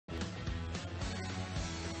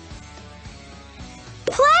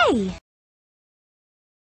way!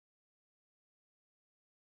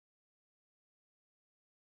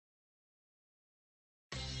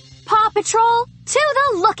 Paw Patrol, to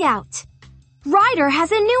the lookout! Ryder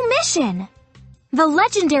has a new mission! The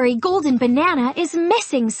legendary golden banana is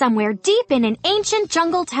missing somewhere deep in an ancient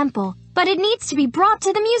jungle temple, but it needs to be brought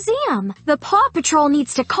to the museum. The Paw Patrol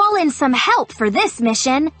needs to call in some help for this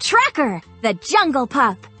mission. Tracker, the jungle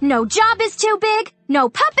pup. No job is too big, no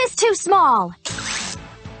pup is too small.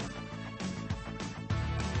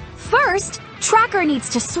 First, Tracker needs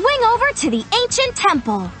to swing over to the ancient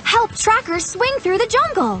temple. Help Tracker swing through the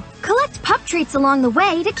jungle. Collect pup treats along the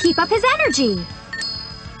way to keep up his energy.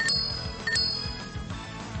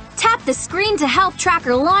 Tap the screen to help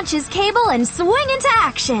Tracker launch his cable and swing into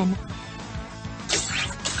action.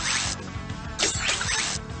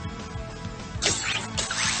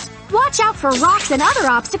 Watch out for rocks and other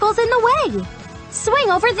obstacles in the way.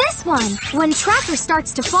 Swing over this one. When Tracker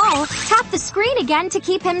starts to fall, tap the screen again to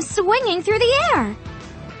keep him swinging through the air.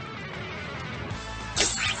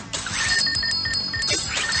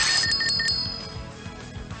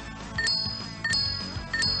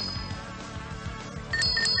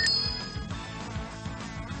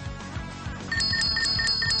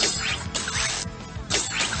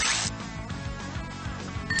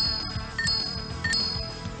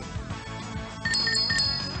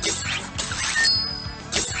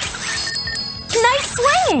 Nice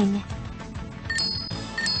swing!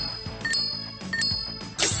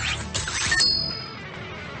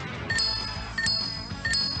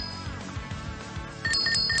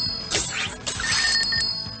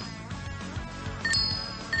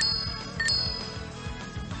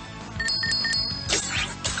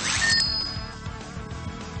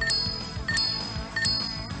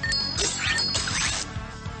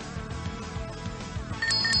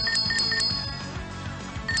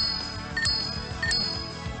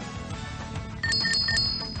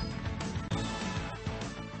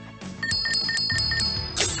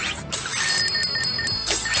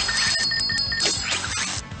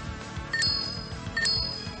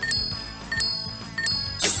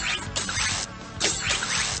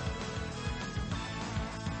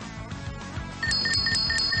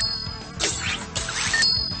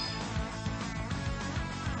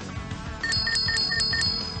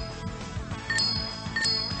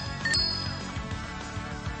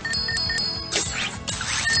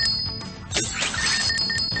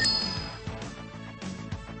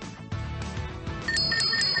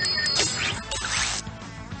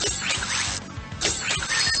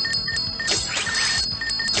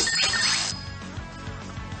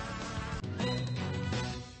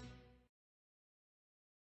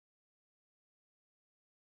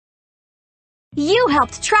 You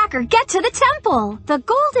helped Tracker get to the temple! The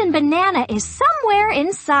golden banana is somewhere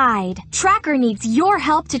inside. Tracker needs your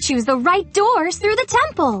help to choose the right doors through the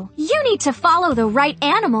temple. You need to follow the right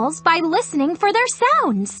animals by listening for their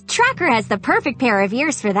sounds. Tracker has the perfect pair of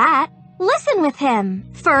ears for that. Listen with him.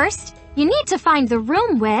 First, you need to find the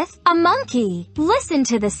room with a monkey. Listen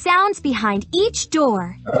to the sounds behind each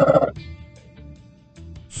door.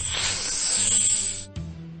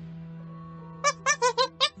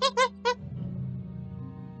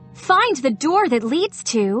 Find the door that leads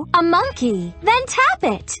to a monkey, then tap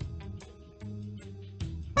it.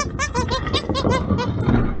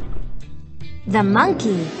 The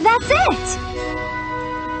monkey, that's it!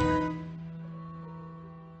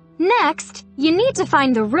 Next, you need to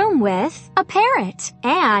find the room with a parrot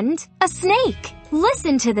and a snake.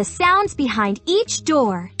 Listen to the sounds behind each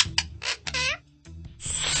door.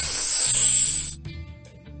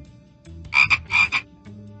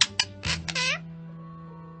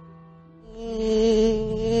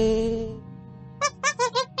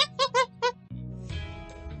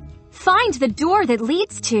 Find the door that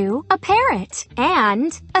leads to a parrot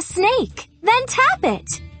and a snake, then tap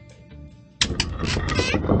it.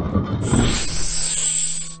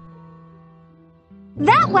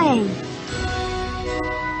 That way!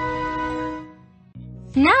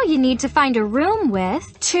 Now you need to find a room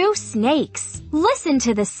with 2 snakes. Listen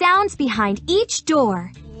to the sounds behind each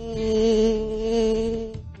door.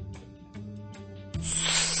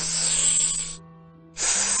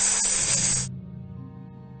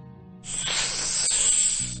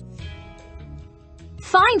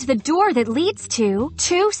 Find the door that leads to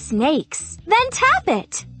 2 snakes, then tap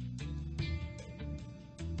it.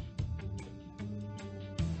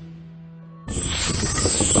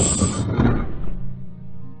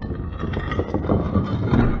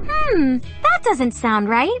 That doesn't sound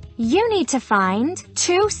right. You need to find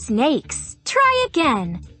 2 snakes. Try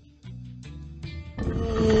again.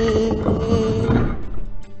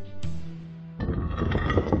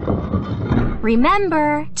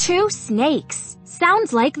 Remember, 2 snakes.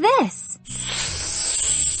 Sounds like this.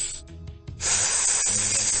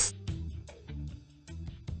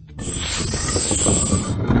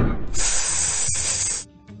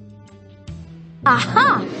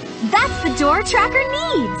 Aha! That's the door Tracker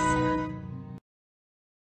needs!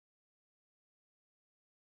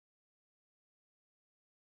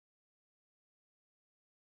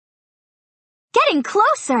 Getting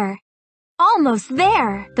closer! Almost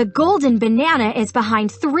there! The golden banana is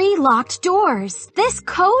behind 3 locked doors. This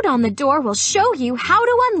code on the door will show you how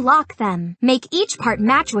to unlock them. Make each part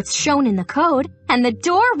match what's shown in the code, and the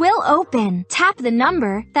door will open. Tap the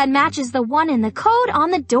number that matches the one in the code on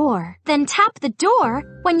the door. Then tap the door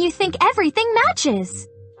when you think everything matches.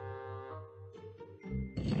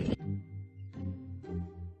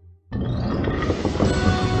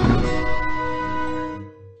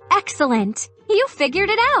 Excellent! You figured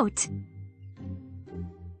it out!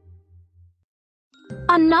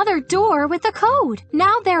 Another door with a code.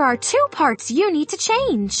 Now there are 2 parts you need to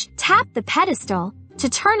change. Tap the pedestal to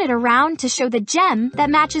turn it around to show the gem that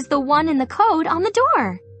matches the one in the code on the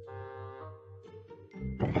door.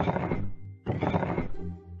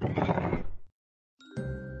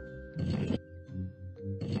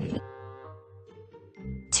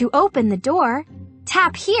 To open the door,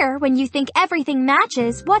 tap here when you think everything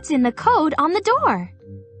matches what's in the code on the door.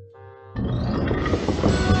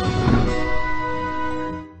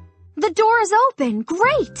 The door is open!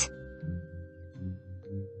 Great!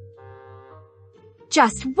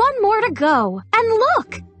 Just 1 more to go. And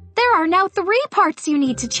look! There are now 3 parts you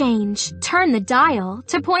need to change. Turn the dial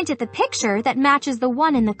to point at the picture that matches the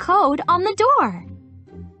one in the code on the door.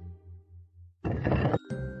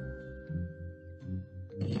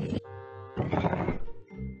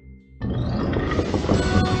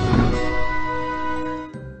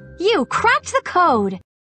 You cracked the code!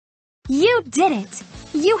 You did it!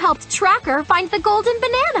 You helped Tracker find the golden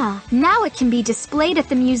banana! Now it can be displayed at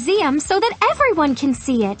the museum so that everyone can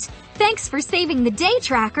see it! Thanks for saving the day,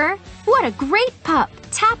 Tracker! What a great pup!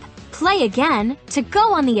 Tap Play Again to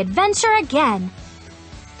go on the adventure again.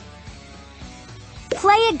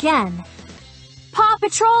 Play again. Paw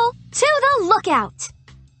Patrol, to the lookout!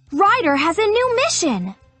 Ryder has a new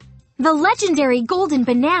mission! The legendary golden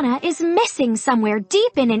banana is missing somewhere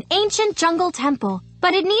deep in an ancient jungle temple,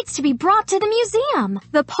 but it needs to be brought to the museum.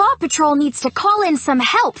 The Paw Patrol needs to call in some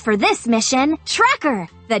help for this mission. Tracker,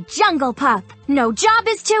 the jungle pup. No job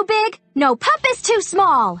is too big, no pup is too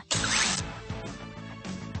small.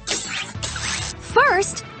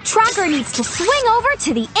 First, Tracker needs to swing over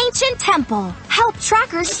to the ancient temple. Help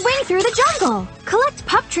Tracker swing through the jungle. Collect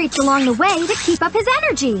pup treats along the way to keep up his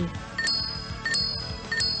energy.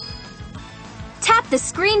 Tap the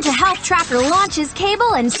screen to help Tracker launch his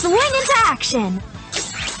cable and swing into action.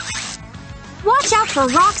 Watch out for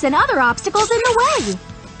rocks and other obstacles in the way.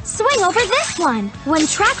 Swing over this one. When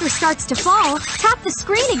Tracker starts to fall, tap the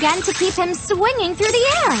screen again to keep him swinging through the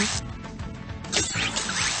air.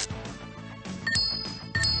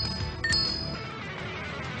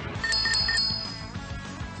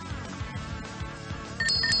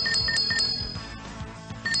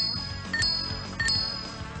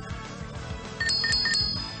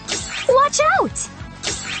 Watch out!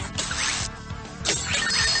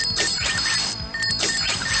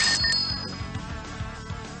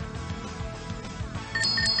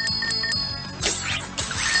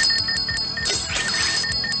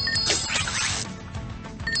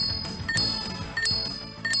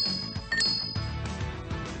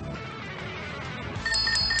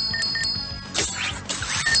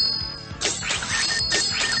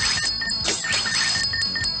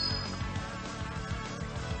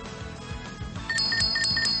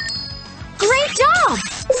 Great job!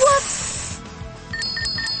 Whoops!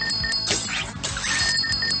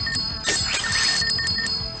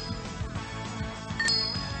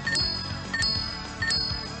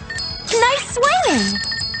 Nice swinging!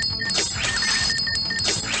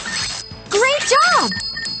 Great job!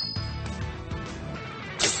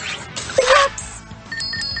 Whoops!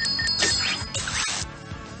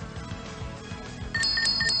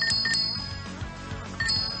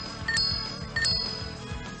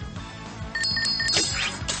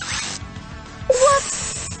 Whoops!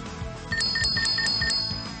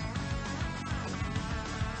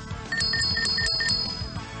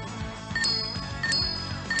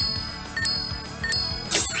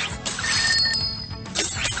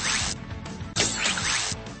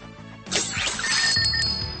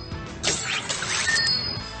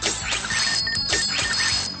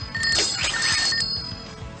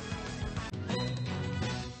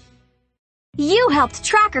 You helped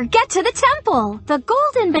Tracker get to the temple. The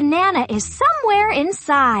golden banana is somewhere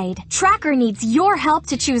inside. Tracker needs your help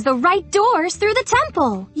to choose the right doors through the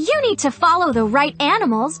temple. You need to follow the right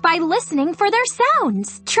animals by listening for their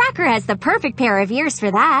sounds. Tracker has the perfect pair of ears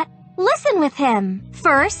for that. Listen with him.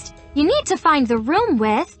 First, you need to find the room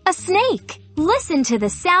with a snake. Listen to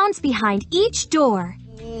the sounds behind each door.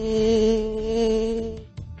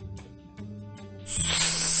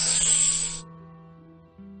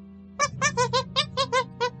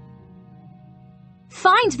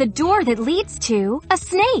 Find the door that leads to a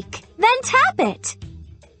snake, then tap it.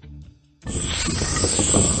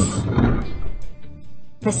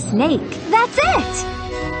 The snake, that's it!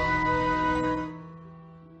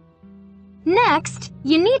 Next,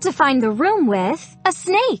 you need to find the room with a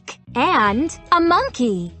snake and a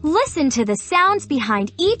monkey. Listen to the sounds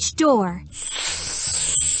behind each door.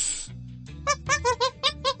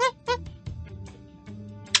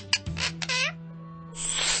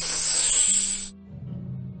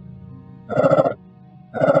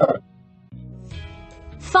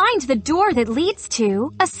 Find the door that leads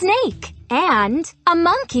to a snake and a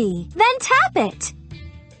monkey, then tap it.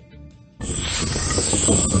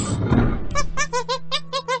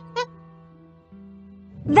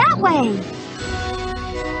 That way!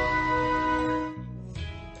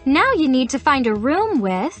 Now you need to find a room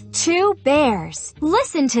with 2 bears.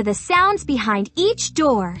 Listen to the sounds behind each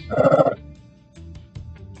door.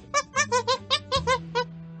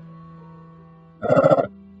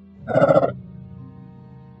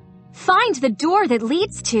 Find the door that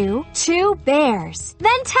leads to 2 bears,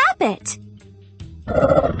 then tap it.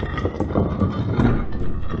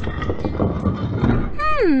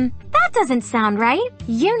 That doesn't sound right.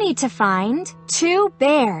 You need to find 2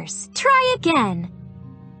 bears. Try again.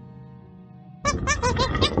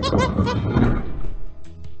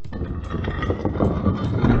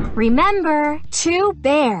 Remember, 2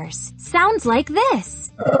 bears. Sounds like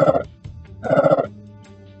this.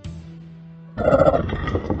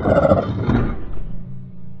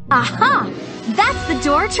 Aha! That's the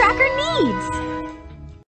door Tracker needs!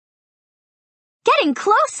 Getting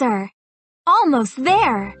closer! Almost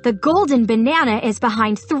there! The golden banana is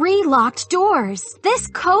behind 3 locked doors. This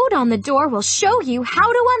code on the door will show you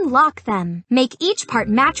how to unlock them. Make each part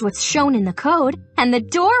match what's shown in the code, and the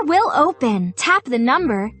door will open. Tap the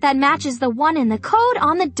number that matches the one in the code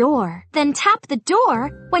on the door. Then tap the door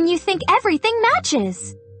when you think everything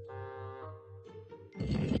matches.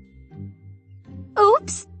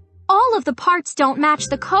 Oops! All of the parts don't match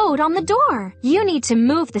the code on the door. You need to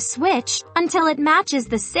move the switch until it matches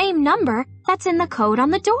the same number that's in the code on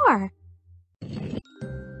the door.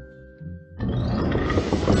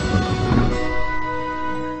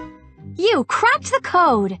 You cracked the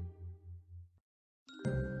code!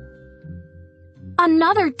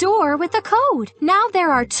 Another door with a code. Now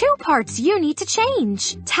there are 2 parts you need to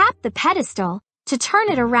change. Tap the pedestal to turn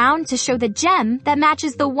it around to show the gem that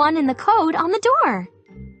matches the one in the code on the door.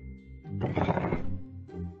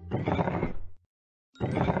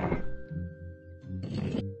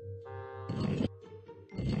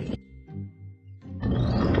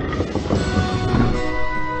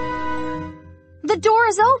 The door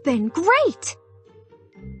is open. Great!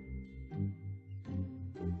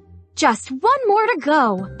 Just one more to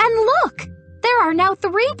go. And look! There are now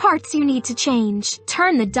 3 parts you need to change.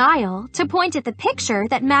 Turn the dial to point at the picture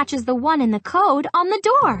that matches the one in the code on the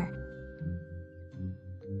door.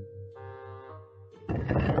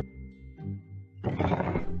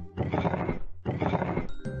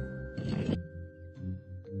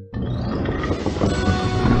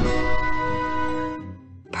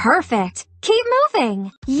 Perfect! Keep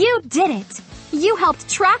moving! You did it! You helped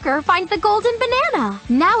Tracker find the golden banana!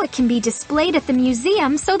 Now it can be displayed at the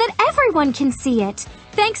museum so that everyone can see it!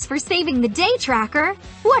 Thanks for saving the day, Tracker!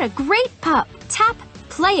 What a great pup! Tap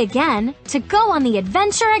Play Again to go on the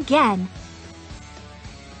adventure again!